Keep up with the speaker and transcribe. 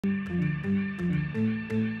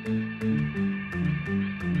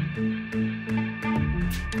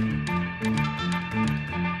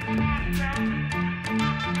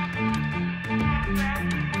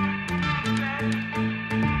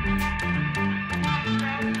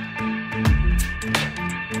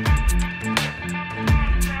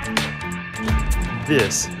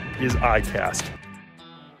This is ICAST.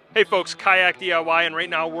 Hey folks, Kayak DIY, and right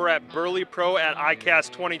now we're at BerleyPro at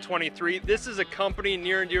ICAST 2023. This is a company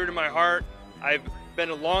near and dear to my heart. I've been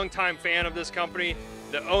a longtime fan of this company.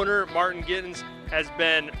 The owner, Martin Gittins, has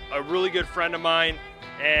been a really good friend of mine,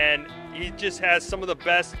 and he just has some of the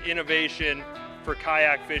best innovation for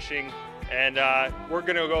kayak fishing, and we're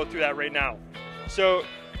gonna go through that right now. So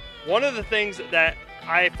one of the things that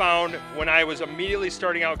I found when I was immediately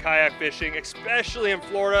starting out kayak fishing, especially in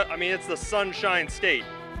Florida, I mean, it's the sunshine state.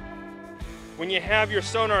 When you have your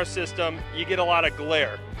sonar system, you get a lot of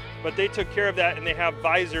glare, but they took care of that, and they have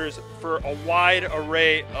visors for a wide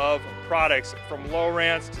array of products, from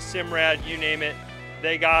Lowrance to Simrad, you name it,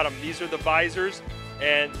 they got them. These are the visors,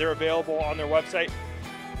 and they're available on their website.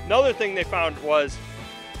 Another thing they found was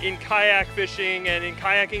in kayak fishing and in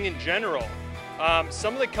kayaking in general,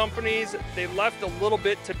 some of the companies, they left a little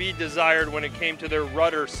bit to be desired when it came to their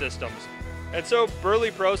rudder systems. And so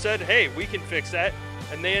BerleyPro said, hey, we can fix that.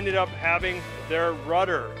 And they ended up having their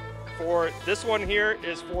rudder. For this one here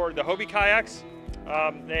is for the Hobie kayaks.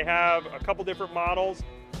 They have a couple different models,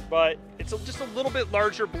 but it's just a little bit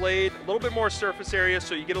larger blade, a little bit more surface area,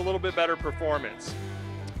 so you get a little bit better performance.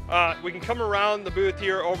 We can come around the booth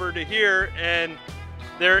here over to here, and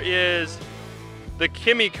there is the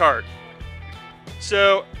Kimmy cart.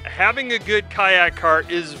 So having a good kayak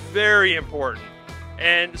cart is very important.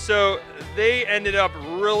 And so they ended up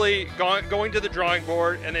really going to the drawing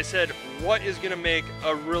board, and they said, what is gonna make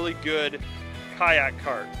a really good kayak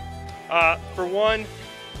cart? For one,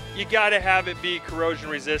 you gotta have it be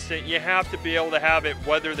corrosion resistant. You have to be able to have it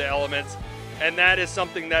weather the elements. And that is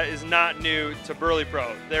something that is not new to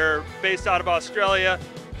BerleyPro. They're based out of Australia.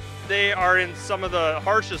 They are in some of the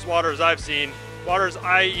harshest waters I've seen, waters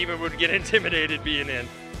I even would get intimidated being in.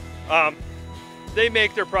 They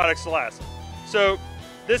make their products to last. So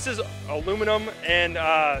this is aluminum and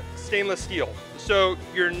stainless steel. So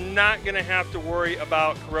you're not gonna have to worry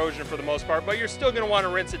about corrosion for the most part, but you're still gonna wanna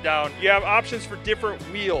rinse it down. You have options for different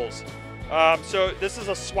wheels. So this is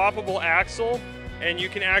a swappable axle, and you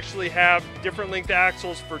can actually have different length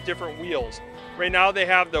axles for different wheels. Right now they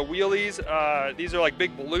have the wheelies. These are like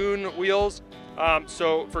big balloon wheels.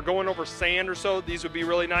 So for going over sand or so, these would be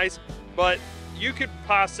really nice. But you could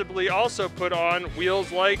possibly also put on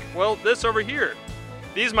wheels like, well, this over here.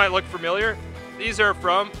 These might look familiar. These are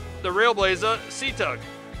from the Railblaza Sea Tug.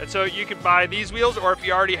 And so you could buy these wheels, or if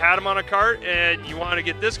you already had them on a cart and you want to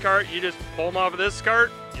get this cart, you just pull them off of this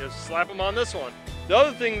cart, you just slap them on this one. The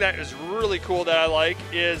other thing that is really cool that I like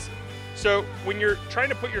is, so when you're trying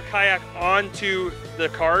to put your kayak onto the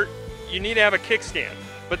cart, you need to have a kickstand.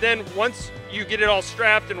 But then once you get it all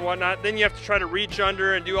strapped and whatnot, then you have to try to reach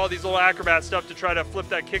under and do all these little acrobat stuff to try to flip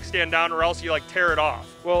that kickstand down, or else you like tear it off.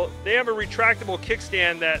 Well, they have a retractable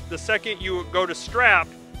kickstand that the second you go to strap,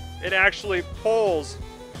 it actually pulls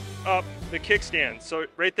up the kickstand. So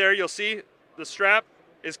right there, you'll see the strap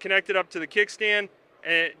is connected up to the kickstand,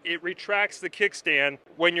 and it retracts the kickstand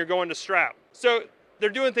when you're going to strap. So they're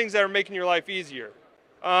doing things that are making your life easier.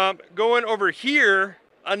 Going over here,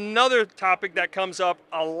 another topic that comes up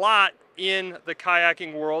a lot in the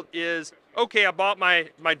kayaking world is, okay, I bought my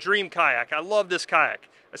dream kayak. I love this kayak.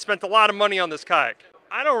 I spent a lot of money on this kayak.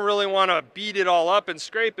 I don't really want to beat it all up and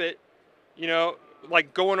scrape it, you know,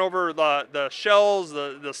 like going over the shells,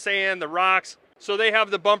 the sand, the rocks. So they have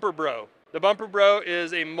the Bumper Bro. The Bumper Bro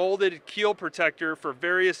is a molded keel protector for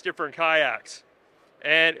various different kayaks.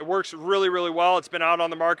 And it works really, really well. It's been out on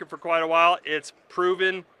the market for quite a while. It's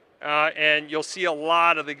proven. And you'll see a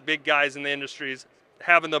lot of the big guys in the industries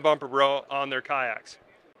having the Bumper Bro on their kayaks.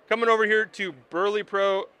 Coming over here to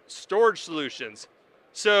BerleyPro storage solutions.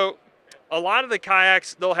 So a lot of the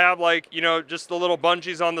kayaks, they'll have, like, you know, just the little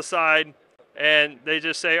bungees on the side, and they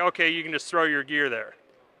just say, okay, you can just throw your gear there.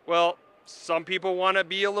 Well, some people want to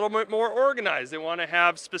be a little bit more organized. They want to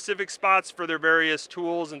have specific spots for their various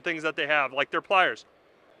tools and things that they have, like their pliers.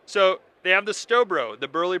 So they have the Stowbro, the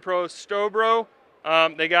BerleyPro Stowbro.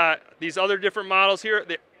 They got these other different models here.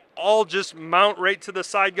 They all just mount right to the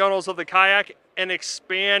side gunnels of the kayak and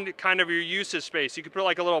expand kind of your usage space. You can put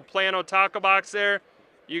like a little plano tackle box there.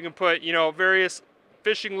 You can put, you know, various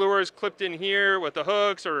fishing lures clipped in here with the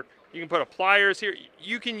hooks, or you can put a pliers here.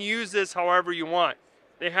 You can use this however you want.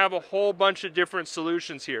 They have a whole bunch of different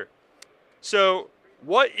solutions here. So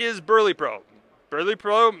what is BerleyPro?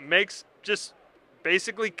 BerleyPro makes just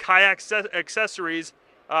basically kayak accessories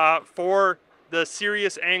for the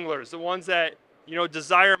serious anglers, the ones that, you know,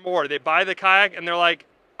 desire more. They buy the kayak and they're like,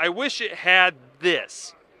 I wish it had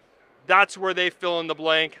this. That's where they fill in the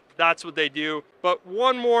blank. That's what they do. But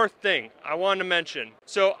one more thing I wanted to mention.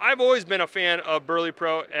 So I've always been a fan of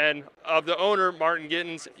BerleyPro and of the owner, Martin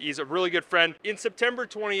Gittins. He's a really good friend. In September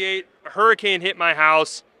 28, a hurricane hit my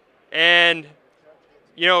house, and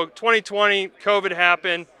 2020, COVID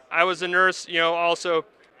happened. I was a nurse, also.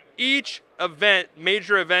 Each event,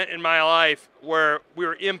 major event in my life where we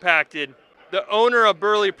were impacted, the owner of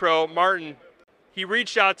BerleyPro, Martin, he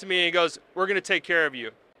reached out to me and he goes, "We're going to take care of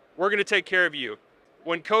you. We're going to take care of you."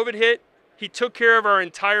 When COVID hit, he took care of our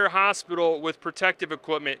entire hospital with protective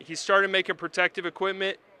equipment. He started making protective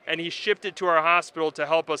equipment and he shipped it to our hospital to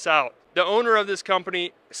help us out. The owner of this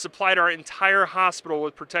company supplied our entire hospital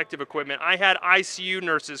with protective equipment. I had ICU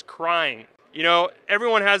nurses crying.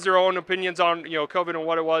 Everyone has their own opinions on, COVID and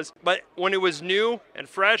what it was. But when it was new and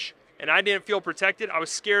fresh and I didn't feel protected, I was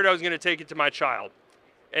scared I was going to take it to my child.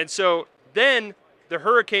 And so then the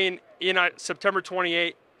hurricane in September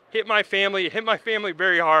 28 hit my family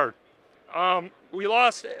very hard. We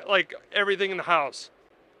lost like everything in the house.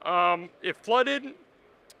 It flooded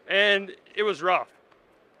and it was rough.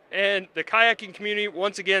 And the kayaking community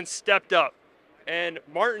once again stepped up. And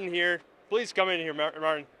Martin here, please come in here,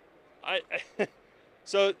 Martin.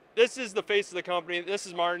 So this is the face of the company. This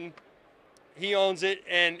is Martin. He owns it,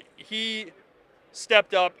 and he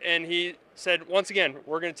stepped up and he said, once again,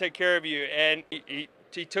 we're going to take care of you. And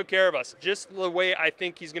he took care of us just the way I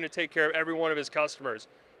think he's going to take care of every one of his customers.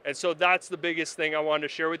 And so that's the biggest thing I wanted to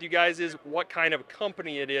share with you guys, is what kind of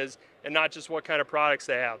company it is and not just what kind of products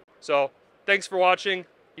they have. So thanks for watching.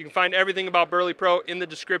 You can find everything about BerleyPro in the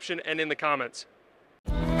description and in the comments.